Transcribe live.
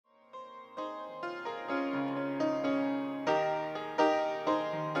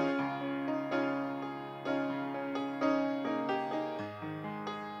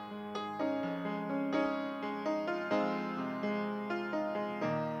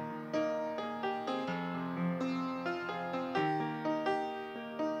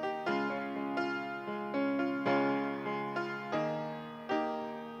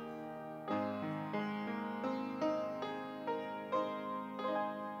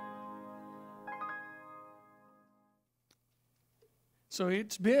So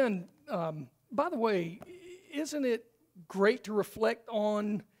it's been, by the way, isn't it great to reflect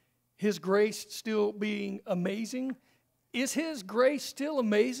on His grace still being amazing? Is His grace still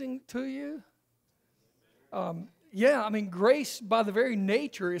amazing to you? Yeah, I mean, grace by the very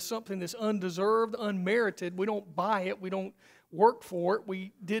nature is something that's undeserved, unmerited. We don't buy it. We don't work for it.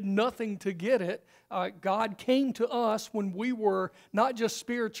 We did nothing to get it. God came to us when we were not just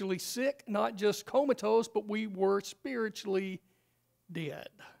spiritually sick, not just comatose, but we were spiritually dead.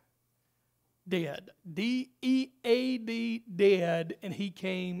 Dead. D-E-A-D, dead, and He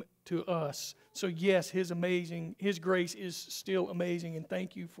came to us. So yes, His grace is still amazing, and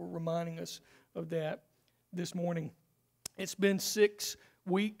thank you for reminding us of that this morning. It's been 6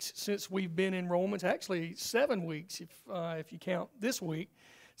 weeks since we've been in Romans, actually 7 weeks if you count this week,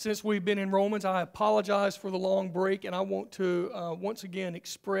 since we've been in Romans. I apologize for the long break, and I want to once again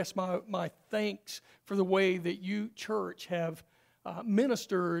express my thanks for the way that you, church, have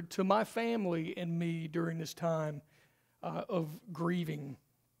ministered to my family and me during this time of grieving.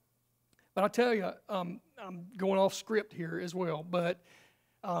 But I'll tell you, I'm going off script here as well, but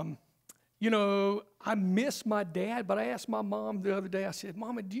you know, I miss my dad, but I asked my mom the other day, I said,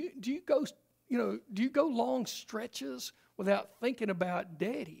 Mama, do you go long stretches without thinking about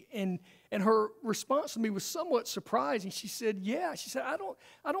Daddy? And her response to me was somewhat surprising. She said, yeah. She said, I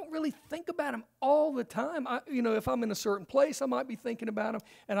don't really think about him all the time. If I'm in a certain place, I might be thinking about him.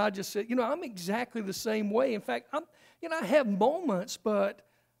 And I just said, I'm exactly the same way. In fact, I have moments, but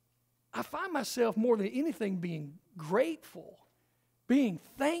I find myself more than anything being grateful, being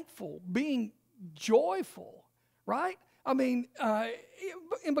thankful, being joyful, right? I mean,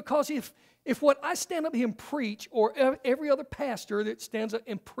 and because if what I stand up here and preach, or every other pastor that stands up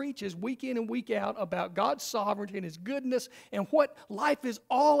and preaches week in and week out about God's sovereignty and His goodness and what life is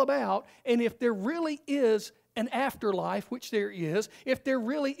all about, and if there really is an afterlife, which there is, if there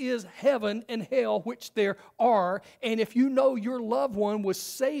really is heaven and hell, which there are, and if you know your loved one was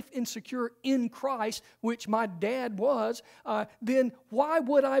safe and secure in Christ, which my dad was, then why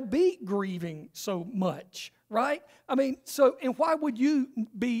would I be grieving so much, right? I mean, and why would you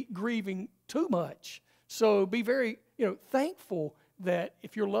be grieving too much? So be very, thankful that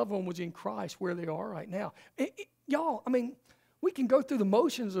if your loved one was in Christ, where they are right now. Y'all, I mean, we can go through the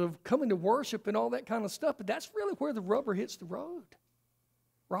motions of coming to worship and all that kind of stuff, but that's really where the rubber hits the road,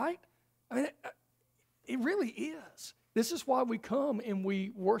 right? I mean, it really is. This is why we come and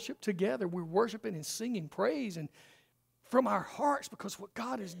we worship together. We're worshiping and singing praise and from our hearts because what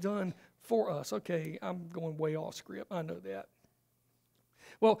God has done for us. Okay, I'm going way off script. I know that.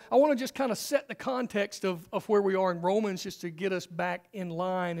 Well, I want to just kind of set the context of where we are in Romans just to get us back in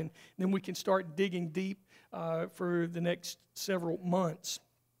line, and then we can start digging deep for the next several months.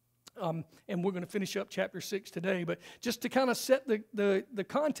 And we're going to finish up chapter 6 today. But just to kind of set the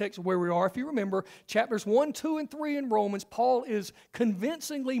context of where we are, if you remember, chapters 1, 2, and 3 in Romans, Paul is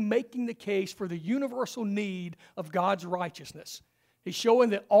convincingly making the case for the universal need of God's righteousness. He's showing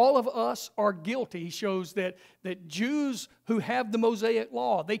that all of us are guilty. He shows that Jews who have the Mosaic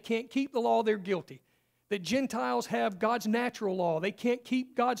law, they can't keep the law, they're guilty. That Gentiles have God's natural law. They can't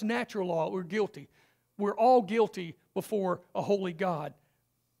keep God's natural law, we're guilty. We're all guilty before a holy God.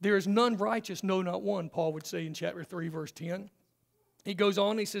 There is none righteous, no, not one, Paul would say in chapter 3, verse 10. He goes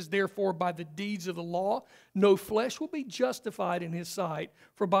on, he says, therefore, by the deeds of the law, no flesh will be justified in his sight,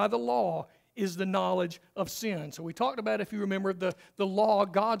 for by the law is the knowledge of sin. So we talked about, if you remember, the law,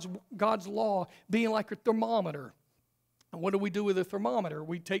 God's law being like a thermometer. And what do we do with a thermometer?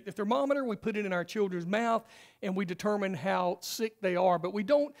 We take the thermometer, we put it in our children's mouth, and we determine how sick they are. But we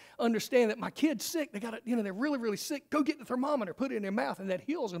don't understand that my kid's sick. They're really, really sick. Go get the thermometer, put it in their mouth, and that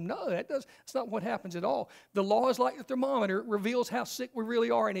heals them. No, that's not what happens at all. The law is like the thermometer. It reveals how sick we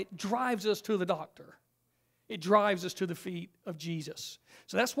really are, and it drives us to the doctor. It drives us to the feet of Jesus.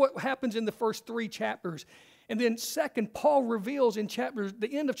 So that's what happens in the first 3 chapters. And then second, Paul reveals in the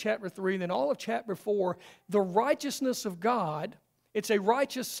end of chapter 3, and then all of chapter 4, the righteousness of God. It's a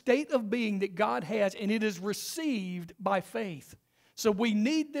righteous state of being that God has, and it is received by faith. So we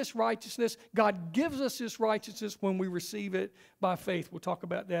need this righteousness. God gives us this righteousness when we receive it by faith. We'll talk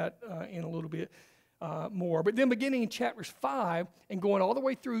about that in a little bit more. But then beginning in chapters 5 and going all the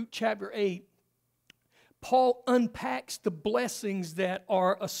way through chapter 8, Paul unpacks the blessings that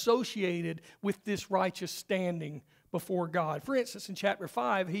are associated with this righteous standing before God. For instance, in chapter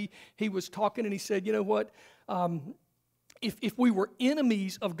 5, he was talking and he said, you know what, if we were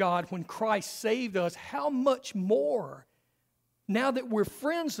enemies of God when Christ saved us, how much more, now that we're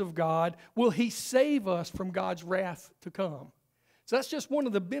friends of God, will He save us from God's wrath to come? So that's just one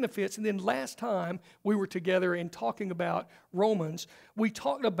of the benefits. And then last time we were together and talking about Romans, we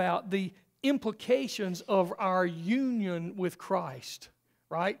talked about the implications of our union with Christ,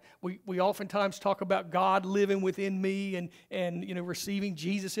 right? We oftentimes talk about God living within me and receiving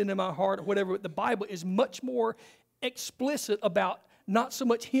Jesus into my heart or whatever. But the Bible is much more explicit about not so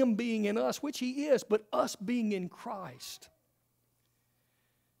much Him being in us, which He is, but us being in Christ.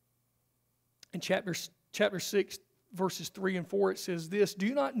 In chapter 6, verses 3 and 4, it says this, "Do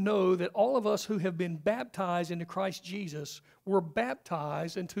you not know that all of us who have been baptized into Christ Jesus were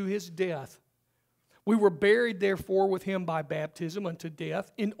baptized into His death? We were buried, therefore, with Him by baptism unto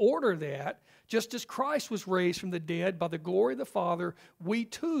death, in order that, just as Christ was raised from the dead by the glory of the Father, we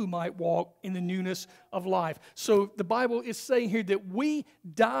too might walk in the newness of life." So the Bible is saying here that we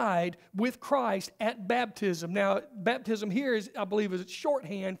died with Christ at baptism. Now, baptism here is, I believe, is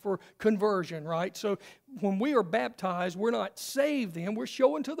shorthand for conversion, right? So when we are baptized, we're not saved then. We're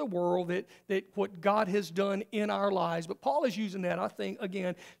showing to the world that what God has done in our lives. But Paul is using that, I think,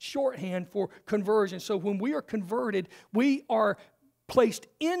 again, shorthand for conversion. So when we are converted, we are placed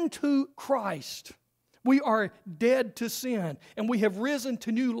into Christ. We are dead to sin, and we have risen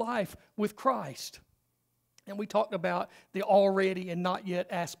to new life with Christ. And we talked about the already and not yet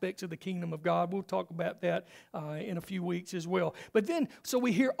aspects of the kingdom of God. We'll talk about that in a few weeks as well. But then, so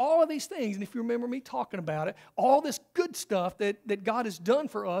we hear all of these things, and if you remember me talking about it, all this good stuff that God has done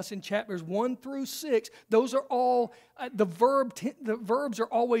for us in chapters 1 through 6, those are all, the verbs are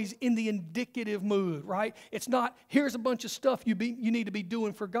always in the indicative mood, right? It's not, here's a bunch of stuff you need to be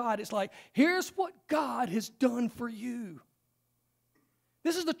doing for God. It's like, here's what God has done for you.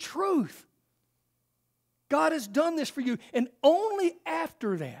 This is the truth. God has done this for you. And only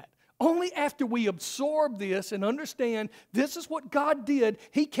after that, only after we absorb this and understand this is what God did,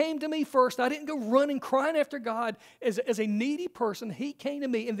 He came to me first. I didn't go running, crying after God as a needy person. He came to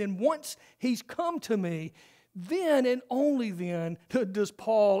me. And then once He's come to me, then and only then does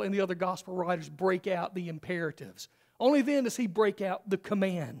Paul and the other gospel writers break out the imperatives. Only then does he break out the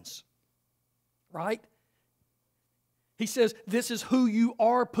commands. Right? He says, this is who you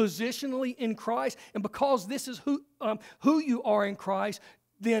are positionally in Christ. And because this is who you are in Christ,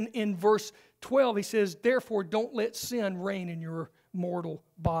 then in verse 12 he says, therefore don't let sin reign in your mortal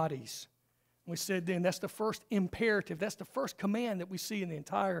bodies. We said then that's the first imperative. That's the first command that we see in the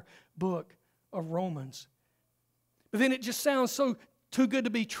entire book of Romans. But then it just sounds so too good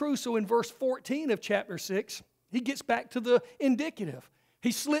to be true. So in verse 14 of chapter 6, he gets back to the indicative.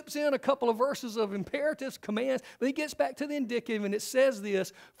 He slips in a couple of verses of imperatives, commands, but he gets back to the indicative, and it says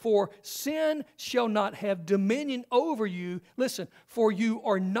this, for sin shall not have dominion over you. Listen, for you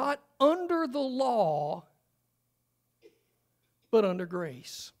are not under the law, but under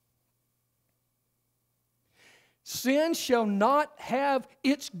grace. Sin shall not have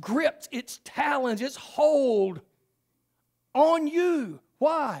its grips, its talons, its hold on you.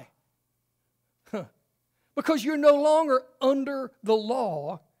 Why? Because you're no longer under the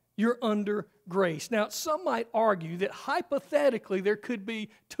law, you're under grace. Now, some might argue that hypothetically there could be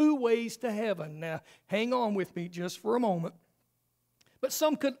two ways to heaven. Now, hang on with me just for a moment. But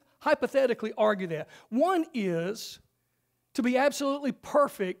some could hypothetically argue that. One is to be absolutely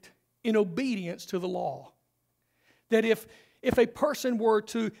perfect in obedience to the law. That if a person were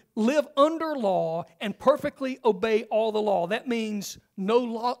to live under law and perfectly obey all the law, that means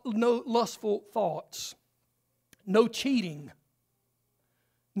no lustful thoughts. No cheating,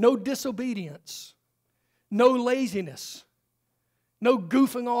 no disobedience, no laziness, no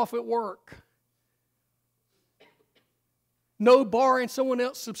goofing off at work, no borrowing someone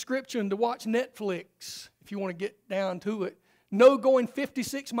else's subscription to watch Netflix, if you want to get down to it, no going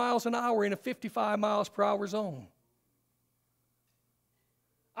 56 miles an hour in a 55 miles per hour zone.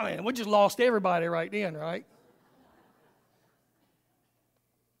 I mean, we just lost everybody right then, right?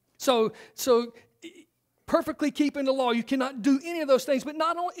 So perfectly keeping the law. You cannot do any of those things. But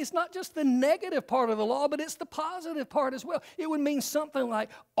it's not just the negative part of the law, but it's the positive part as well. It would mean something like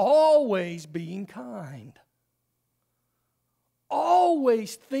always being kind.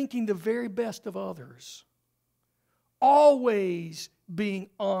 Always thinking the very best of others. Always being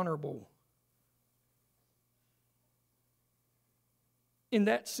honorable. In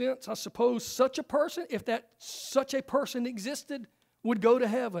that sense, I suppose such a person, if such a person existed, would go to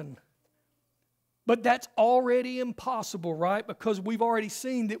heaven. But that's already impossible, right? Because we've already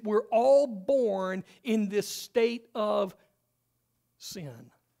seen that we're all born in this state of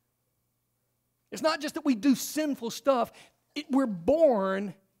sin. It's not just that we do sinful stuff. We're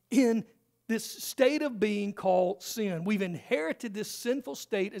born in this state of being called sin. We've inherited this sinful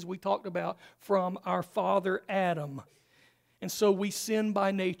state, as we talked about, from our father Adam. And so we sin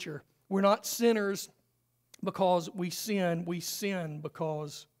by nature. We're not sinners because we sin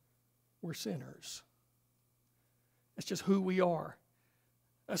because we're sinners. That's just who we are.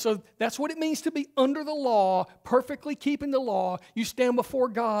 So that's what it means to be under the law, perfectly keeping the law. You stand before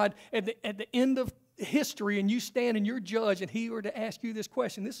God at the end of history, and you stand and you're judged, and He were to ask you this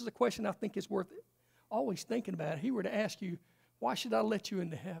question. This is a question I think is worth always thinking about. He were to ask you, why should I let you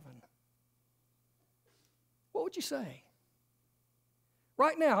into heaven? What would you say?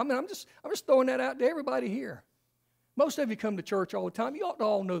 Right now, I'm just throwing that out to everybody here. Most of you come to church all the time. You ought to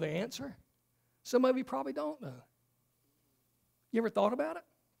all know the answer. Some of you probably don't know. You ever thought about it?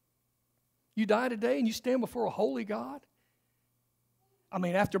 You die today and you stand before a holy God? I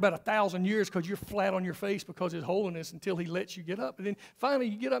mean, after about 1,000 years, because you're flat on your face because of His holiness until He lets you get up. And then finally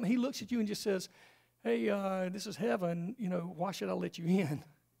you get up and He looks at you and just says, hey, this is heaven. Why should I let you in?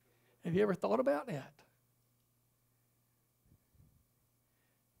 Have you ever thought about that?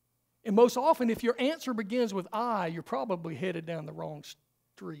 And most often, if your answer begins with I, you're probably headed down the wrong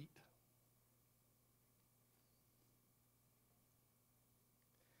street.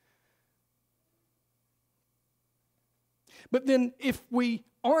 But then if we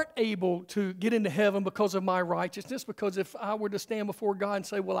aren't able to get into heaven because of my righteousness, because if I were to stand before God and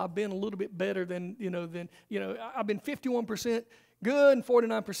say, well, I've been a little bit better than, I've been 51% good and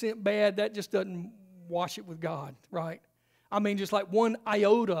 49% bad, that just doesn't wash it with God, right? I mean, just like one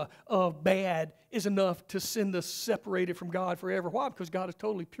iota of bad is enough to send us separated from God forever. Why? Because God is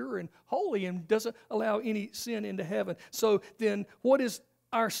totally pure and holy and doesn't allow any sin into heaven. So then what is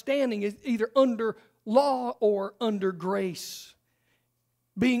our standing? Is either under law or under grace.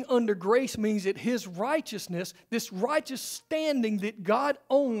 Being under grace means that His righteousness, this righteous standing that God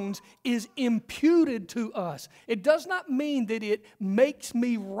owns, is imputed to us. It does not mean that it makes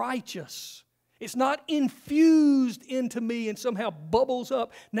me righteous. It's not infused into me and somehow bubbles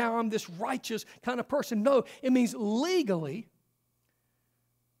up. Now I'm this righteous kind of person. No, it means legally,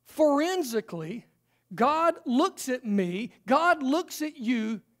 forensically, God looks at me, God looks at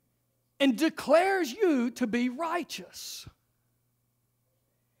you, and declares you to be righteous.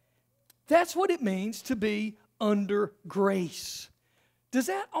 That's what it means to be under grace. Does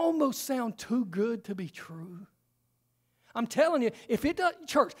that almost sound too good to be true? I'm telling you, if it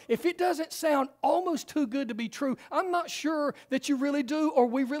doesn't sound almost too good to be true, I'm not sure that you really do, or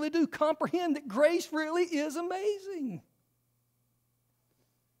we really do comprehend that grace really is amazing.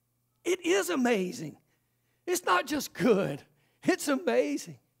 It is amazing. It's not just good. It's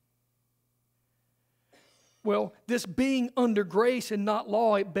amazing. Well, this being under grace and not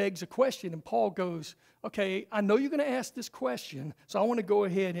law, it begs a question. And Paul goes, okay, I know you're going to ask this question, so I want to go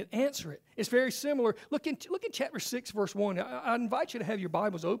ahead and answer it. It's very similar. Look in chapter 6, verse 1. I invite you to have your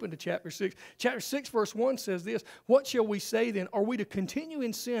Bibles open to chapter 6. Chapter 6, verse 1 says this, what shall we say then? Are we to continue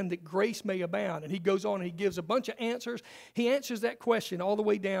in sin that grace may abound? And he goes on and he gives a bunch of answers. He answers that question all the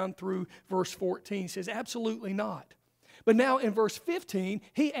way down through verse 14. He says, absolutely not. But now in verse 15,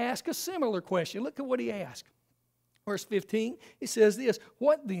 he asks a similar question. Look at what he asked. Verse 15, he says this,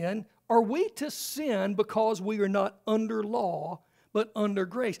 what then? Are we to sin because we are not under law, but under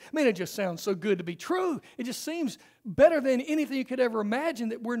grace? I mean, it just sounds so good to be true. It just seems better than anything you could ever imagine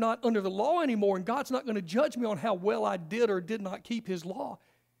that we're not under the law anymore, and God's not going to judge me on how well I did or did not keep His law.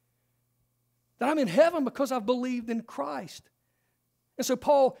 That I'm in heaven because I've believed in Christ. And so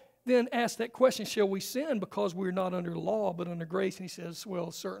Paul then asks that question, shall we sin because we're not under law but under grace? And he says, well,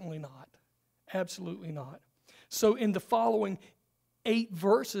 certainly not. Absolutely not. So in the following 8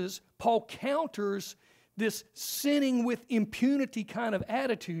 verses, Paul counters this sinning with impunity kind of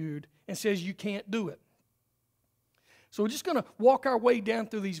attitude and says you can't do it. So we're just going to walk our way down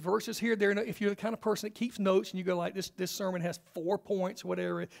through these verses here. If you're the kind of person that keeps notes and you go like, this sermon has 4 points,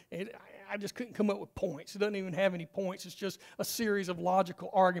 whatever, I just couldn't come up with points. It doesn't even have any points. It's just a series of logical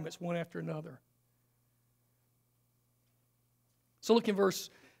arguments, one after another. So look in verses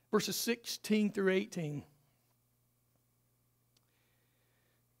 16 through 18.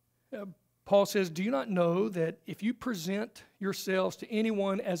 Paul says, do you not know that if you present yourselves to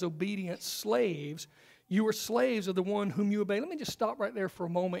anyone as obedient slaves, you are slaves of the one whom you obey? Let me just stop right there for a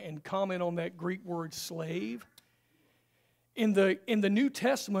moment and comment on that Greek word slave. In the New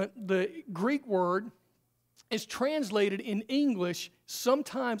Testament, the Greek word is translated in English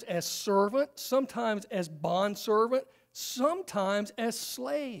sometimes as servant, sometimes as bondservant, sometimes as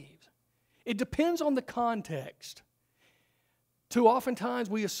slave. It depends on the context. Too oftentimes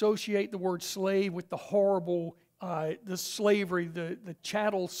we associate the word slave with the horrible, the slavery, the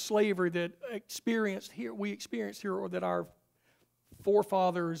chattel slavery that we experienced here, or that our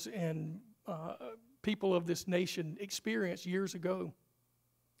forefathers and people of this nation experienced years ago.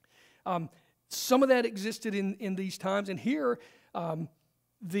 Some of that existed in these times, and here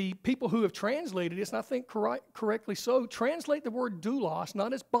the people who have translated this, and I think correctly so, translate the word doulos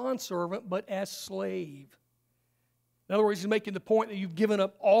not as bondservant, but as slave. In other words, he's making the point that you've given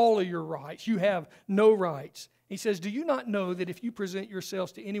up all of your rights. You have no rights. He says, do you not know that if you present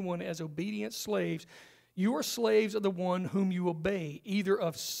yourselves to anyone as obedient slaves, you are slaves of the one whom you obey, either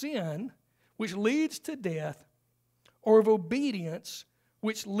of sin, which leads to death, or of obedience,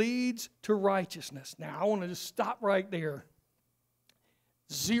 which leads to righteousness. Now, I want to just stop right there.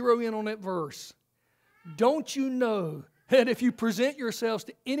 Zero in on that verse. Don't you know that if you present yourselves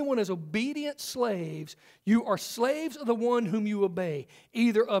to anyone as obedient slaves, you are slaves of the one whom you obey,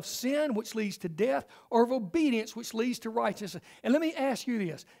 either of sin, which leads to death, or of obedience, which leads to righteousness. And let me ask you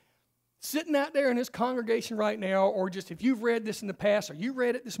this. Sitting out there in this congregation right now, or just if you've read this in the past, or you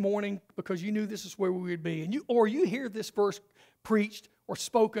read it this morning because you knew this is where we would be, and you hear this verse preached or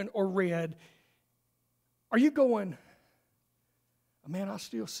spoken or read, are you going, man, I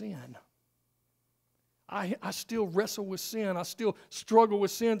still sin. I still wrestle with sin. I still struggle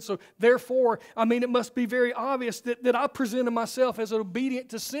with sin. So therefore, it must be very obvious that I presented myself as obedient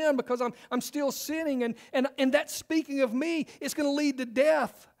to sin because I'm still sinning. And that's speaking of me. It's going to lead to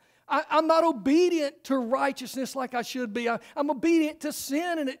death. I'm not obedient to righteousness like I should be. I'm obedient to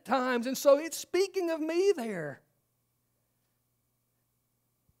sin at times. And so it's speaking of me there.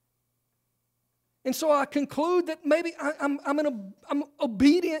 And so I conclude that maybe I'm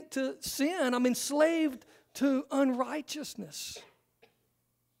obedient to sin. I'm enslaved to unrighteousness.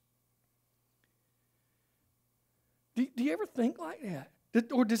 Do you ever think like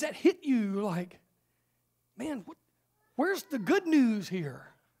that? Or does that hit you like, man, where's the good news here?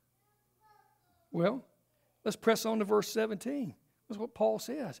 Well, let's press on to verse 17. That's what Paul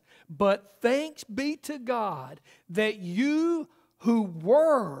says. But thanks be to God that you who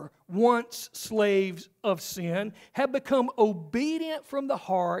were once slaves of sin have become obedient from the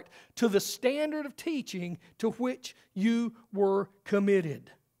heart to the standard of teaching to which you were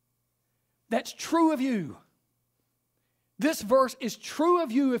committed. That's true of you. This verse is true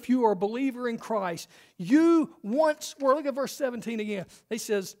of you if you are a believer in Christ. You once were, look at verse 17 again. He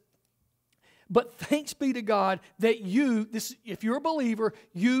says, but thanks be to God that if you're a believer,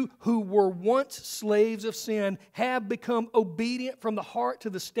 you who were once slaves of sin have become obedient from the heart to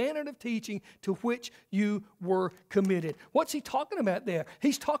the standard of teaching to which you were committed. What's he talking about there?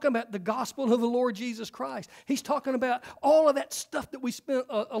 He's talking about the gospel of the Lord Jesus Christ. He's talking about all of that stuff that we spent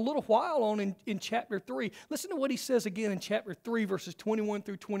a little while on in chapter 3. Listen to what he says again in chapter 3, verses 21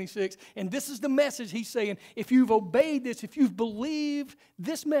 through 26. And this is the message he's saying. If you've obeyed this, if you've believed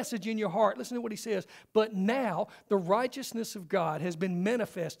this message in your heart, listen to what he says. But now the righteousness of God has been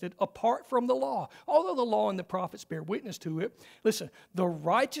manifested apart from the law. Although the law and the prophets bear witness to it. Listen, the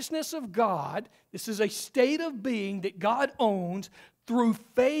righteousness of God, this is a state of being that God owns through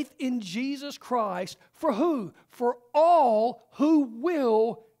faith in Jesus Christ. For who? For all who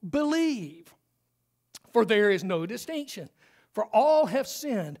will believe. For there is no distinction. For all have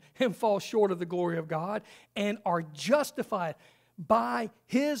sinned and fall short of the glory of God and are justified by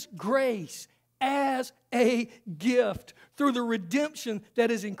His grace as a gift through the redemption that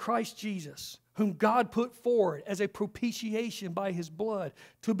is in Christ Jesus, whom God put forward as a propitiation by His blood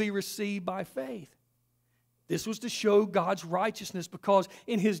to be received by faith. This was to show God's righteousness because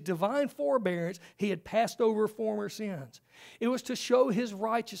in His divine forbearance He had passed over former sins. It was to show His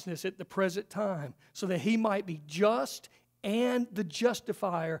righteousness at the present time so that He might be just and the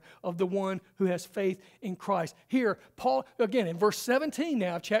justifier of the one who has faith in Christ. Here, Paul, again, in verse 17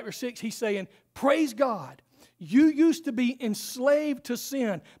 now of chapter 6, he's saying, praise God. You used to be enslaved to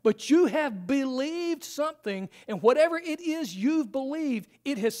sin, but you have believed something, and whatever it is you've believed,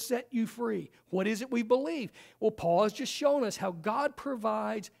 it has set you free. What is it we believe? Well, Paul has just shown us how God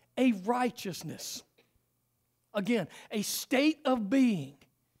provides a righteousness. Again, a state of being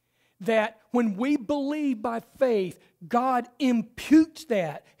that when we believe by faith, God imputes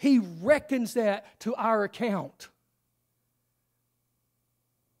that. He reckons that to our account.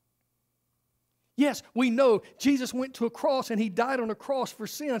 Yes, we know Jesus went to a cross and He died on a cross for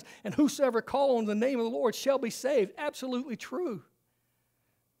sins, and whosoever call on the name of the Lord shall be saved. Absolutely true.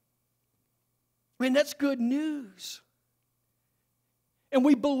 That's good news. And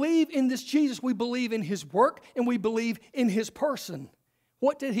we believe in this Jesus. We believe in His work, and we believe in His person.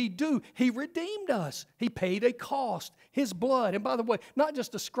 What did He do? He redeemed us. He paid a cost, His blood. And by the way, not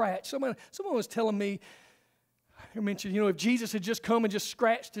just a scratch. Someone was telling me, I mentioned, if Jesus had just come and just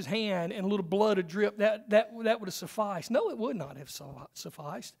scratched His hand and a little blood had dripped, that would have sufficed. No, it would not have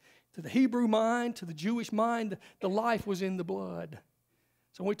sufficed. To the Hebrew mind, to the Jewish mind, the life was in the blood.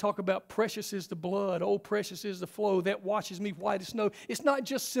 So when we talk about precious is the blood, oh, precious is the flow that washes me white as snow, it's not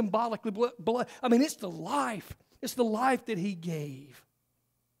just symbolically blood. I mean, it's the life. It's the life that He gave.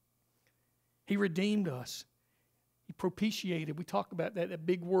 He redeemed us. He propitiated. We talk about that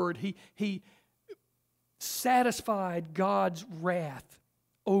big word. He satisfied God's wrath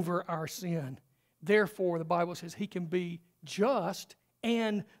over our sin. Therefore, the Bible says He can be just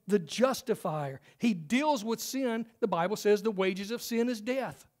and the justifier. He deals with sin. The Bible says the wages of sin is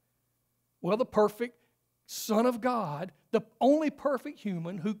death. Well, the perfect Son of God, the only perfect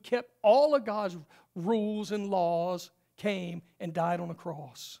human who kept all of God's rules and laws, came and died on a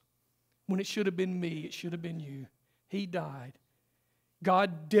cross. When it should have been me, it should have been you. He died.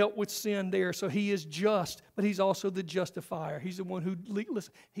 God dealt with sin there, so He is just, but He's also the justifier. He's the one who,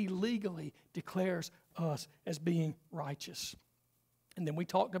 listen, He legally declares us as being righteous. And then we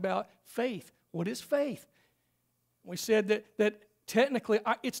talked about faith. What is faith? We said that technically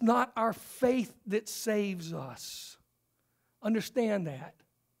it's not our faith that saves us. Understand that,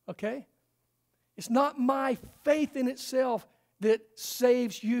 okay? It's not my faith in itself that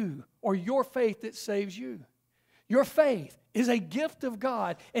saves you or your faith that saves you. Your faith is a gift of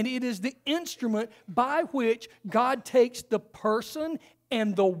God, and it is the instrument by which God takes the person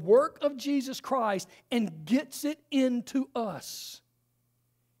and the work of Jesus Christ and gets it into us.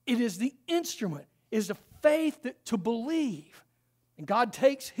 It is the instrument, is the faith to believe. And God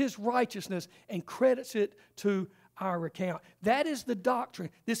takes His righteousness and credits it to our account. That is the doctrine.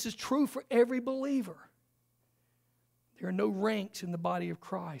 This is true for every believer. There are no ranks in the body of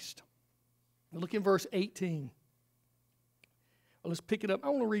Christ. Look in verse 18. Well, let's pick it up. I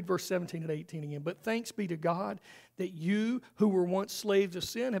want to read verse 17 and 18 again. But thanks be to God that you who were once slaves of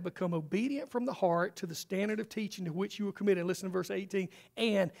sin have become obedient from the heart to the standard of teaching to which you were committed. Listen to verse 18.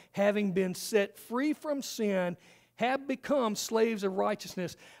 And having been set free from sin, have become slaves of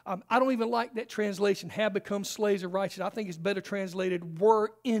righteousness. I don't even like that translation, have become slaves of righteousness. I think it's better translated,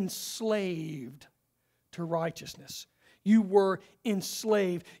 were enslaved to righteousness. You were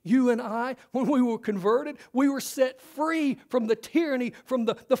enslaved. You and I, when we were converted, we were set free from the tyranny, from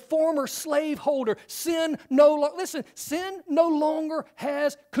the former slaveholder. Sin no longer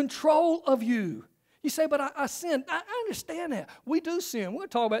has control of you. You say, but I sinned. I understand that. We do sin. We'll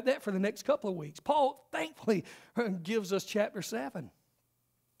talk about that for the next couple of weeks. Paul, thankfully, gives us chapter 7.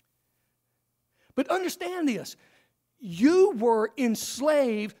 But understand this. You were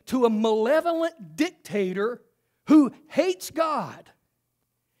enslaved to a malevolent dictator who hates God,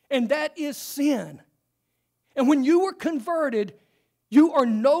 and that is sin. And when you were converted, you are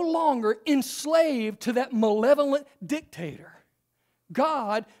no longer enslaved to that malevolent dictator.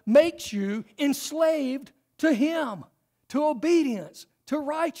 God makes you enslaved to Him, to obedience, to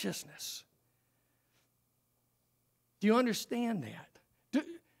righteousness. Do you understand that?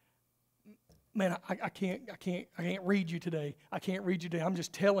 Man, I can't read you today. I can't read you today. I'm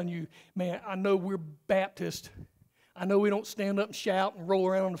just telling you, man, I know we're Baptist. I know we don't stand up and shout and roll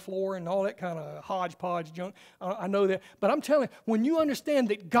around on the floor and all that kind of hodgepodge junk. I know that. But I'm telling you, when you understand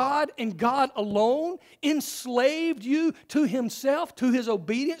that God and God alone enslaved you to Himself, to His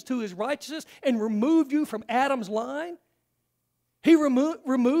obedience, to His righteousness, and removed you from Adam's line, He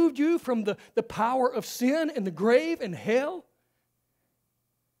removed you from the power of sin and the grave and hell.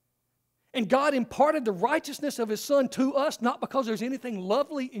 And God imparted the righteousness of His Son to us, not because there's anything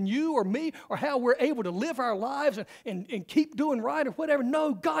lovely in you or me or how we're able to live our lives and keep doing right or whatever.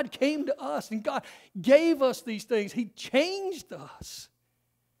 No, God came to us and God gave us these things. He changed us.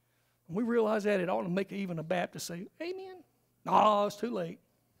 And we realize that it ought to make even a Baptist say, amen. No, it's too late.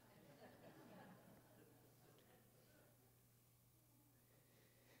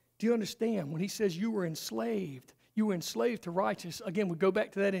 Do you understand? When He says you were enslaved to righteousness. Again, we go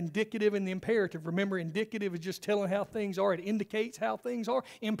back to that indicative and the imperative. Remember, indicative is just telling how things are. It indicates how things are.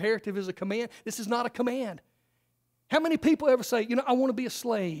 Imperative is a command. This is not a command. How many people ever say, I want to be a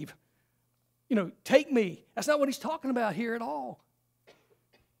slave? Take me. That's not what He's talking about here at all.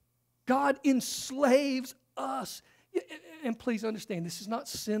 God enslaves us. And please understand, this is not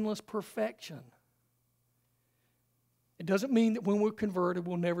sinless perfection. It doesn't mean that when we're converted,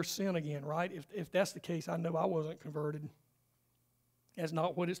 we'll never sin again, right? If that's the case, I know I wasn't converted. That's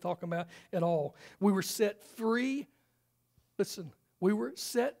not what it's talking about at all. We were set free. Listen, we were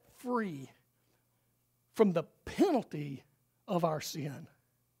set free from the penalty of our sin.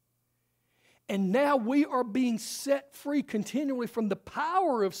 And now we are being set free continually from the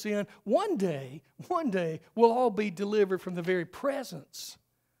power of sin. One day, we'll all be delivered from the very presence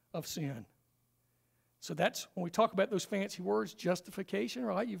of sin. So that's, when we talk about those fancy words, justification,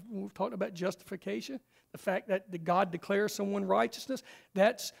 right? We've talked about justification. The fact that God declares someone righteousness.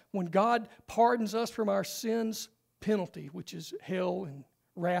 That's when God pardons us from our sins penalty, which is hell and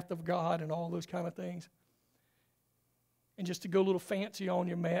wrath of God and all those kind of things. And just to go a little fancy on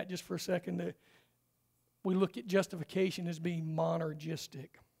your mat just for a second, we look at justification as being monergistic.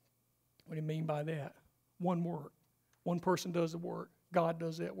 What do you mean by that? One work. One person does the work. God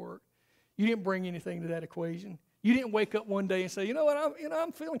does that work. You didn't bring anything to that equation. You didn't wake up one day and say, you know what,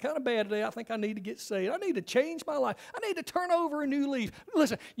 I'm feeling kind of bad today. I think I need to get saved. I need to change my life. I need to turn over a new leaf.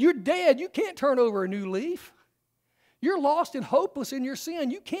 Listen, you're dead. You can't turn over a new leaf. You're lost and hopeless in your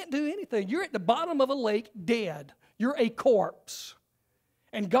sin. You can't do anything. You're at the bottom of a lake dead. You're a corpse.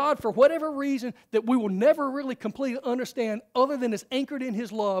 And God, for whatever reason that we will never really completely understand other than it's anchored in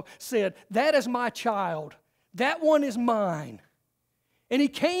His love, said, that is my child. That one is mine. And He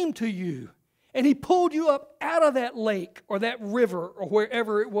came to you. And He pulled you up out of that lake or that river or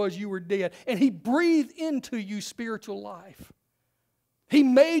wherever it was you were dead. And He breathed into you spiritual life. He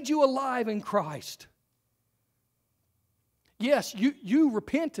made you alive in Christ. Yes, you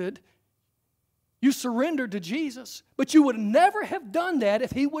repented. You surrendered to Jesus. But you would never have done that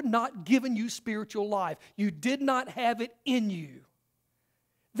if He would not given you spiritual life. You did not have it in you.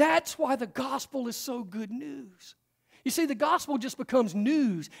 That's why the gospel is so good news. You see, the gospel just becomes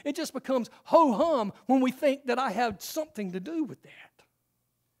news. It just becomes ho-hum when we think that I have something to do with that.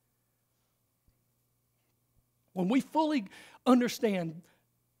 When we fully understand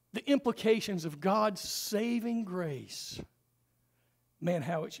the implications of God's saving grace, man,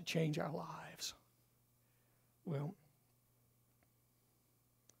 how it should change our lives. Well,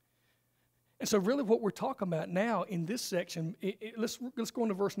 and so really what we're talking about now in this section, let's go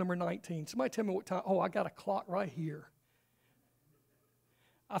into verse number 19. Somebody tell me what time. Oh, I got a clock right here.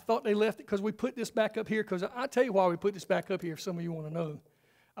 I thought they left it because we put this back up here, because I'll tell you why we put this back up here if some of you want to know.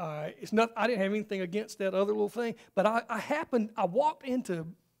 It's not. I didn't have anything against that other little thing, but I walked into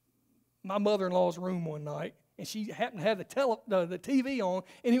my mother-in-law's room one night, and she happened to have the TV on,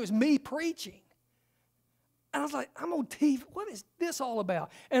 and it was me preaching. And I was like, I'm on TV. What is this all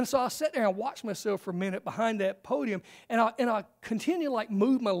about? And so I sat there and watched myself for a minute behind that podium, and I continued to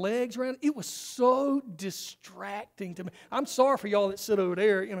move my legs around. It was so distracting to me. I'm sorry for y'all that sit over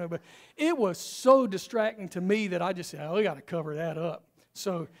there, but it was so distracting to me that I just said, we got to cover that up.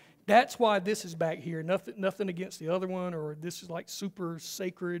 So that's why this is back here. Nothing against the other one, or this is like super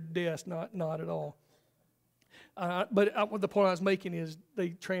sacred desk. Not at all. But the point I was making is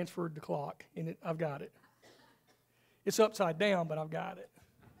they transferred the clock, and I've got it. It's upside down, but I've got it.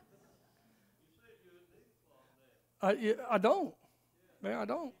 I don't. Man, I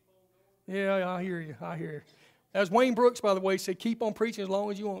don't. Yeah, I hear you. As Wayne Brooks, by the way, said, keep on preaching as long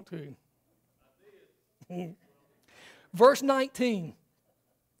as you want to. Verse 19.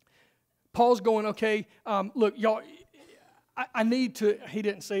 Paul's going, okay, look, y'all, I need to, he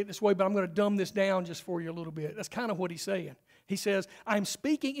didn't say it this way, but I'm going to dumb this down just for you a little bit. That's kind of what he's saying. He says, I'm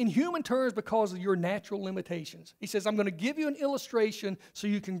speaking in human terms because of your natural limitations. He says, I'm going to give you an illustration so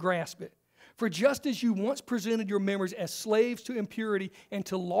you can grasp it. For just as you once presented your members as slaves to impurity and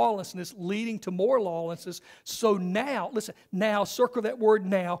to lawlessness, leading to more lawlessness, so now, listen, now, circle that word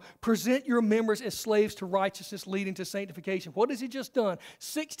now, present your members as slaves to righteousness, leading to sanctification. What has he just done?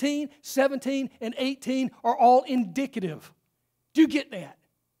 16, 17, and 18 are all indicative. Do you get that?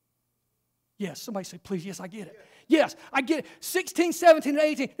 Yes, somebody say, please, yes, I get it. Yes, I get it. 16, 17, and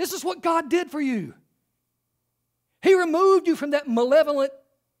 18. This is what God did for you. He removed you from that malevolent,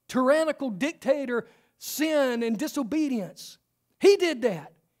 tyrannical dictator, sin and disobedience. He did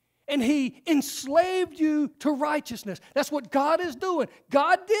that. And He enslaved you to righteousness. That's what God is doing.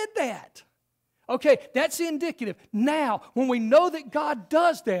 God did that. Okay, that's indicative. Now, when we know that God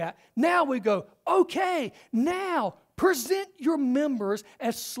does that, now we go, okay, now present your members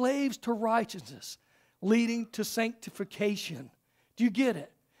as slaves to righteousness, leading to sanctification. Do you get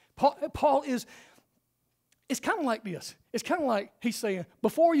it? Paul is, it's kind of like this. It's kind of like he's saying,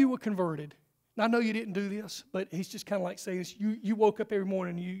 before you were converted, and I know you didn't do this, but he's just kind of like saying this. You woke up every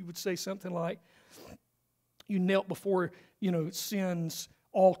morning and you would say something like, you knelt before, sin's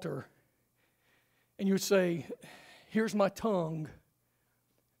altar, and you would say, here's my tongue.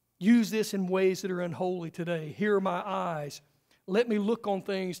 Use this in ways that are unholy today. Here are my eyes. Let me look on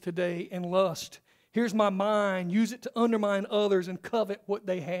things today and lust. Here's my mind. Use it to undermine others and covet what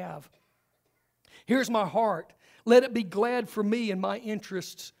they have. Here's my heart. Let it be glad for me and my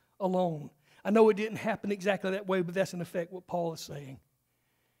interests alone. I know it didn't happen exactly that way, but that's in effect what Paul is saying.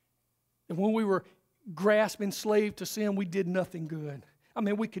 And when we were grasped, enslaved to sin, we did nothing good. I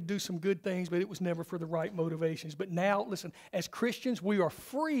mean, we could do some good things, but it was never for the right motivations. But now, listen, as Christians, we are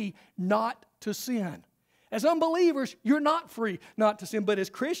free not to sin. As unbelievers, you're not free not to sin. But as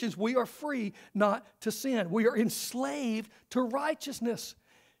Christians, we are free not to sin. We are enslaved to righteousness.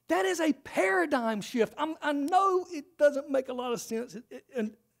 That is a paradigm shift. I know it doesn't make a lot of sense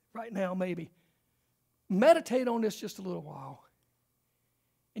and right now, maybe. Meditate on this just a little while.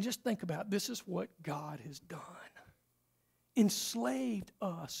 And just think about it. This is what God has done. Enslaved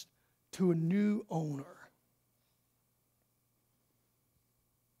us to a new owner.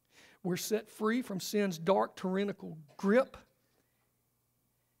 We're set free from sin's dark tyrannical grip,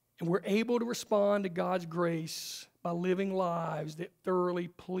 and we're able to respond to God's grace by living lives that thoroughly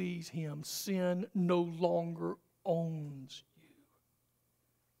please Him. Sin no longer owns you.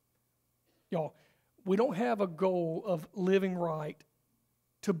 Y'all, we don't have a goal of living right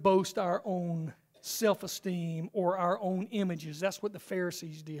to boast our own self-esteem or our own images. That's what the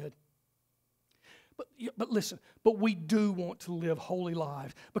Pharisees did. But listen, but we do want to live holy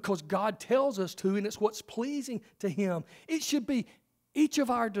lives because God tells us to, and it's what's pleasing to Him. It should be each of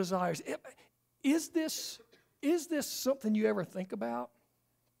our desires. Is this something you ever think about?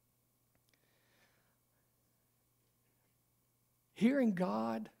 Hearing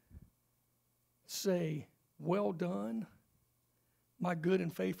God say, "Well done, my good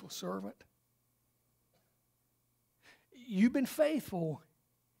and faithful servant." You've been faithful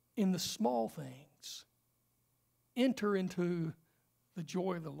in the small things. Enter into the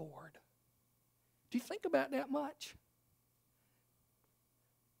joy of the Lord. Do you think about that much?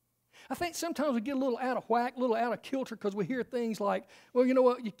 I think sometimes we get a little out of whack, a little out of kilter because we hear things like, well, you know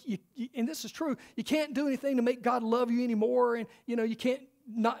what, and this is true, you can't do anything to make God love you anymore, and, you can't,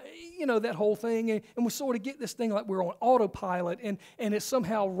 that whole thing, and we sort of get this thing like we're on autopilot, and it's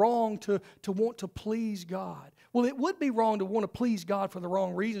somehow wrong to want to please God. Well, it would be wrong to want to please God for the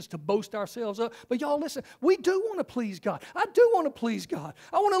wrong reasons, to boast ourselves up. But y'all, listen, we do want to please God. I do want to please God.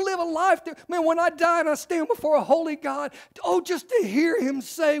 I want to live a life that, man, when I die and I stand before a holy God, just to hear Him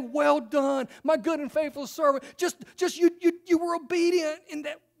say, "Well done, my good and faithful servant." Just you were obedient in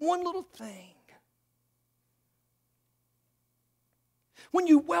that one little thing. When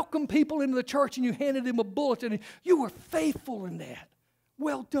you welcome people into the church and you handed them a bulletin, and you were faithful in that.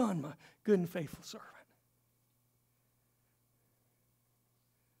 "Well done, my good and faithful servant."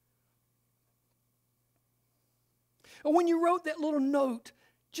 Or when you wrote that little note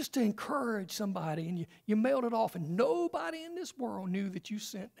just to encourage somebody and you mailed it off and nobody in this world knew that you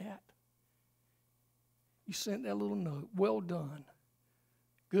sent that. You sent that little note. "Well done,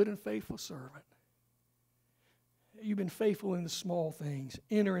 good and faithful servant." You've been faithful in the small things.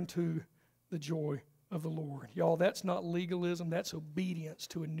 Enter into the joy of the Lord. Y'all, that's not legalism. That's obedience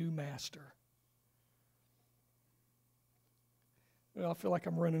to a new master. Well, I feel like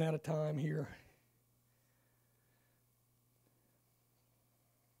I'm running out of time here.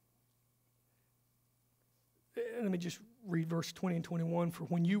 Let me just read verse 20 and 21. "For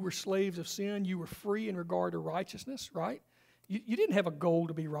when you were slaves of sin, you were free in regard to righteousness," right? You didn't have a goal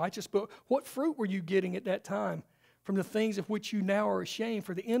to be righteous, but what fruit were you getting at that time? "From the things of which you now are ashamed,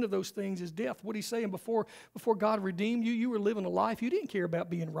 for the end of those things is death." What he's saying, before God redeemed you, you were living a life. You didn't care about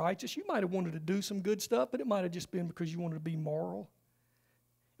being righteous. You might have wanted to do some good stuff, but it might have just been because you wanted to be moral.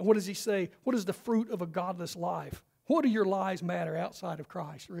 And what does he say? What is the fruit of a godless life? What do your lives matter outside of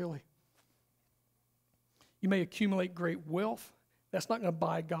Christ, really? You may accumulate great wealth. That's not going to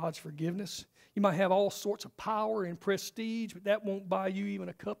buy God's forgiveness. You might have all sorts of power and prestige, but that won't buy you even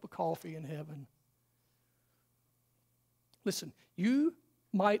a cup of coffee in heaven. Listen, you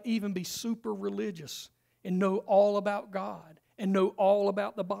might even be super religious and know all about God and know all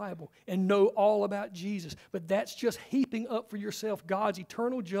about the Bible and know all about Jesus, but that's just heaping up for yourself God's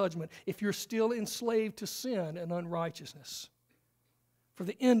eternal judgment if you're still enslaved to sin and unrighteousness. "For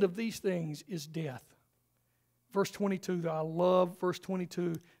the end of these things is death." Verse 22, I love verse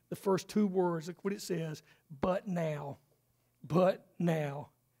 22, the first two words. Look what it says, "But now." But now.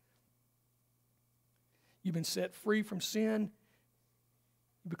 You've been set free from sin.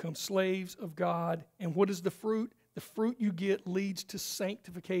 You become slaves of God. And what is the fruit? The fruit you get leads to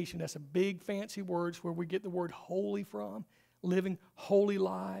sanctification. That's a big fancy word where we get the word holy from, living holy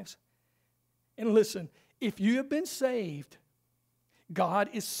lives. And listen, if you have been saved, God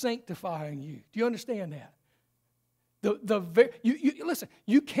is sanctifying you. Do you understand that? Listen,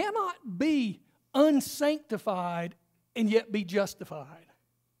 you cannot be unsanctified and yet be justified.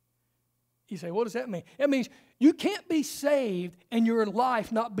 You say, what does that mean? That means you can't be saved and your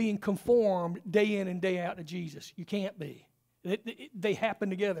life not being conformed day in and day out to Jesus. You can't be. They happen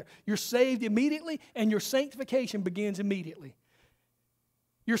together. You're saved immediately and your sanctification begins immediately.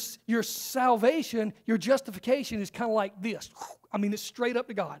 Your salvation, your justification is kind of like this. I mean, it's straight up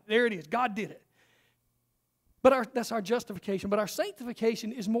to God. There it is. God did it. But that's our justification. But our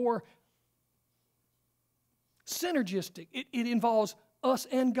sanctification is more synergistic. It involves us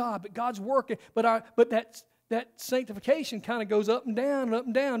and God, but God's working. But that sanctification kind of goes up and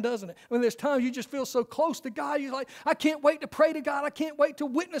down, doesn't it? I mean, there's times you just feel so close to God, you're like, I can't wait to pray to God. I can't wait to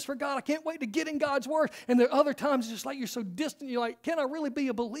witness for God. I can't wait to get in God's Word. And there are other times it's just like you're so distant, you're like, can I really be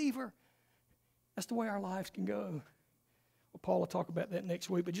a believer? That's the way our lives can go. Well, Paul will talk about that next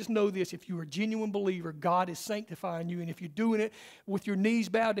week, but just know this, if you're a genuine believer, God is sanctifying you, and if you're doing it with your knees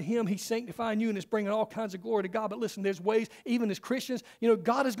bowed to Him, He's sanctifying you, and it's bringing all kinds of glory to God. But listen, there's ways, even as Christians,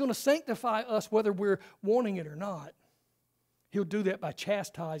 God is going to sanctify us whether we're wanting it or not. He'll do that by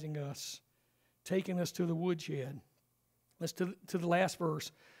chastising us, taking us to the woodshed. Let's to the last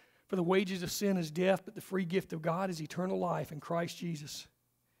verse. For the wages of sin is death, but the free gift of God is eternal life in Christ Jesus.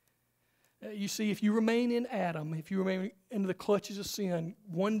 You see, if you remain in Adam, if you remain in the clutches of sin,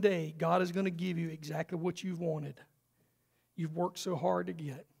 one day God is going to give you exactly what you've wanted. You've worked so hard to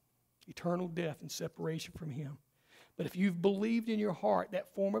get. Eternal death and separation from Him. But if you've believed in your heart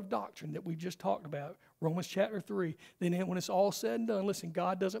that form of doctrine that we just talked about, Romans chapter 3, then when it's all said and done, listen,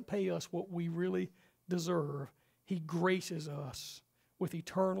 God doesn't pay us what we really deserve. He graces us with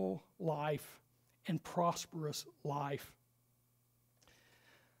eternal life and prosperous life.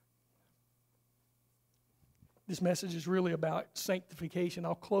 This message is really about sanctification.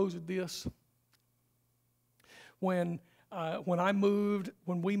 I'll close with this. When we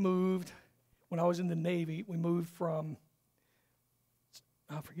moved, when I was in the Navy, we moved from,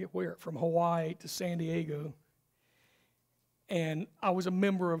 I forget where, from Hawaii to San Diego. And I was a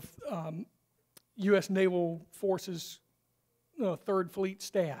member of U.S. Naval Forces 3rd Fleet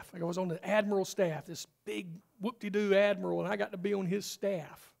staff. I was on the admiral staff, this big whoop-de-doo admiral, and I got to be on his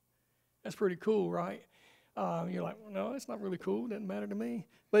staff. That's pretty cool, right? You're like, well, no, it's not really cool. It doesn't matter to me.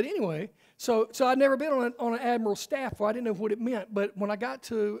 But anyway, so I'd never been on an admiral staff, so I didn't know what it meant. But when I got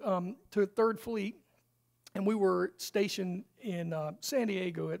to 3rd Fleet, and we were stationed in San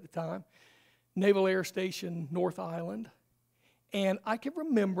Diego at the time, Naval Air Station, North Island, and I can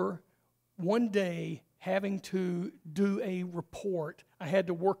remember one day having to do a report. I had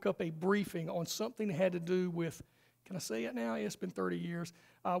to work up a briefing on something that had to do with, can I say it now? It's been 30 years.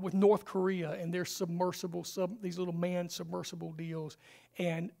 With North Korea and their submersible, these little manned submersible deals.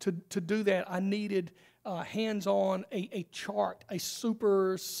 And to do that, I needed hands-on a chart, a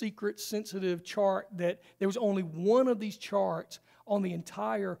super secret sensitive chart that there was only one of these charts on the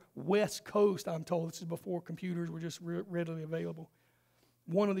entire West Coast, I'm told. This is before computers were just readily available.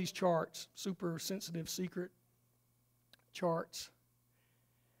 One of these charts, super sensitive secret charts.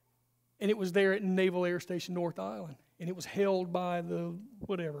 And it was there at Naval Air Station North Island. And it was held by the,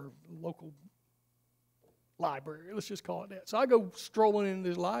 local library. Let's just call it that. So I go strolling into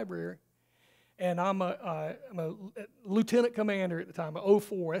this library, and I'm a lieutenant commander at the time, an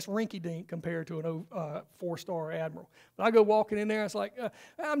 04. That's rinky-dink compared to an 4-star admiral. But I go walking in there, and it's like,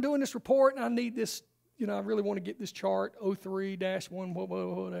 I'm doing this report, and I need this, I really want to get this chart, 03-1,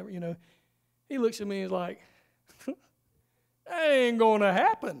 whatever, He looks at me and is like, that ain't going to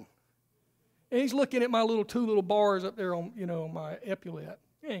happen. And he's looking at my two little bars up there on, my epaulette.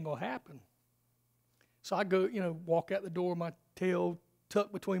 It ain't going to happen. So I go, walk out the door, my tail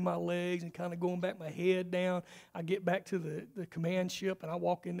tucked between my legs and kind of going back, my head down. I get back to the command ship, and I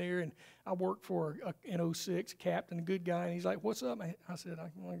walk in there, and I work for an 06, a captain, a good guy. And he's like, what's up, man? I said, I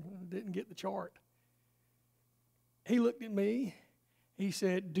didn't get the chart. He looked at me. He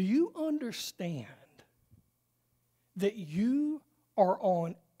said, do you understand that you are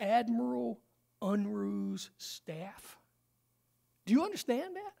on Admiral Unruh's staff? Do you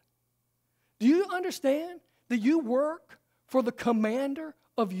understand that? Do you understand that you work for the commander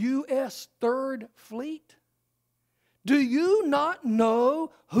of U.S. 3rd Fleet? Do you not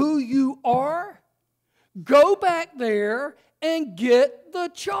know who you are? Go back there and get the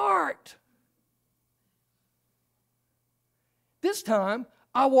chart. This time,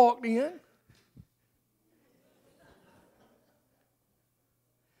 I walked in.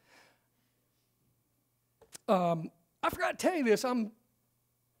 I forgot to tell you this. I'm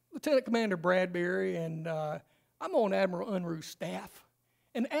Lieutenant Commander Bradberry, and I'm on Admiral Unruh's staff.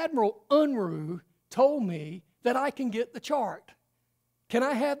 And Admiral Unruh told me that I can get the chart. Can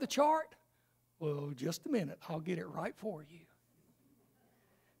I have the chart? Well, just a minute. I'll get it right for you.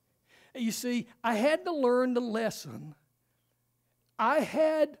 You see, I had to learn the lesson. I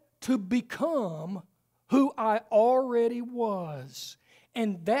had to become who I already was.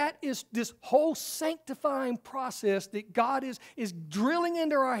 And that is this whole sanctifying process that God is drilling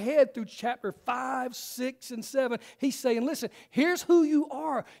into our head through chapter 5, 6, and 7. He's saying, listen, here's who you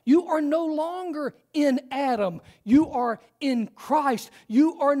are. You are no longer in Adam. You are in Christ.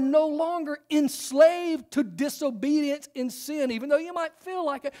 You are no longer enslaved to disobedience and sin. Even though you might feel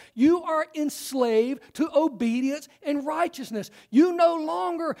like it, you are enslaved to obedience and righteousness. You no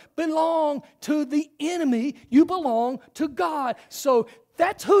longer belong to the enemy. You belong to God. So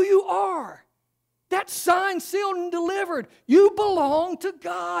that's who you are. That's signed, sealed, and delivered. You belong to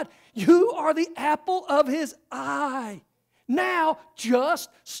God. You are the apple of His eye. Now, just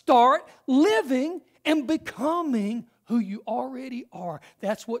start living and becoming who you already are.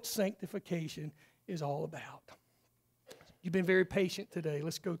 That's what sanctification is all about. You've been very patient today.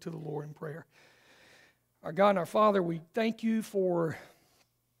 Let's go to the Lord in prayer. Our God and our Father, we thank you for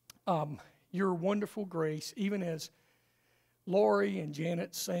your wonderful grace, even as Lori and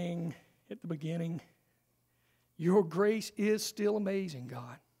Janet sang at the beginning. Your grace is still amazing,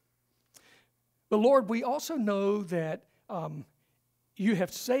 God. But Lord, we also know that you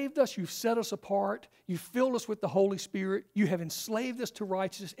have saved us, you've set us apart, you've filled us with the Holy Spirit, you have enslaved us to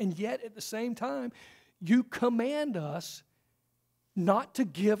righteousness, and yet at the same time, you command us not to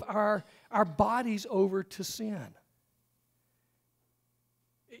give our bodies over to sin.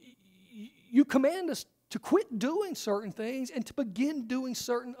 You command us to quit doing certain things and to begin doing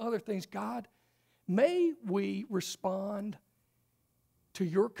certain other things. God, may we respond to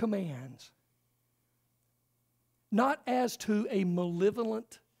your commands, not as to a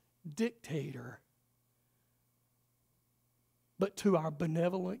malevolent dictator, but to our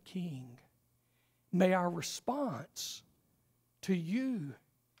benevolent King. May our response to you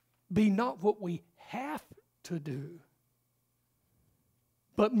be not what we have to do,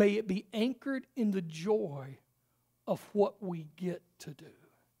 but may it be anchored in the joy of what we get to do.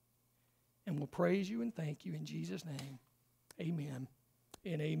 And we'll praise you and thank you in Jesus' name. Amen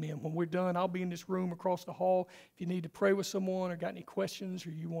and amen. When we're done, I'll be in this room across the hall. If you need to pray with someone or got any questions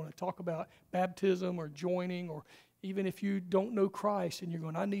or you want to talk about baptism or joining, or even if you don't know Christ and you're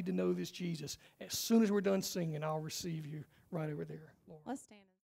going, I need to know this Jesus, as soon as we're done singing, I'll receive you right over there. Lord. Let's stand.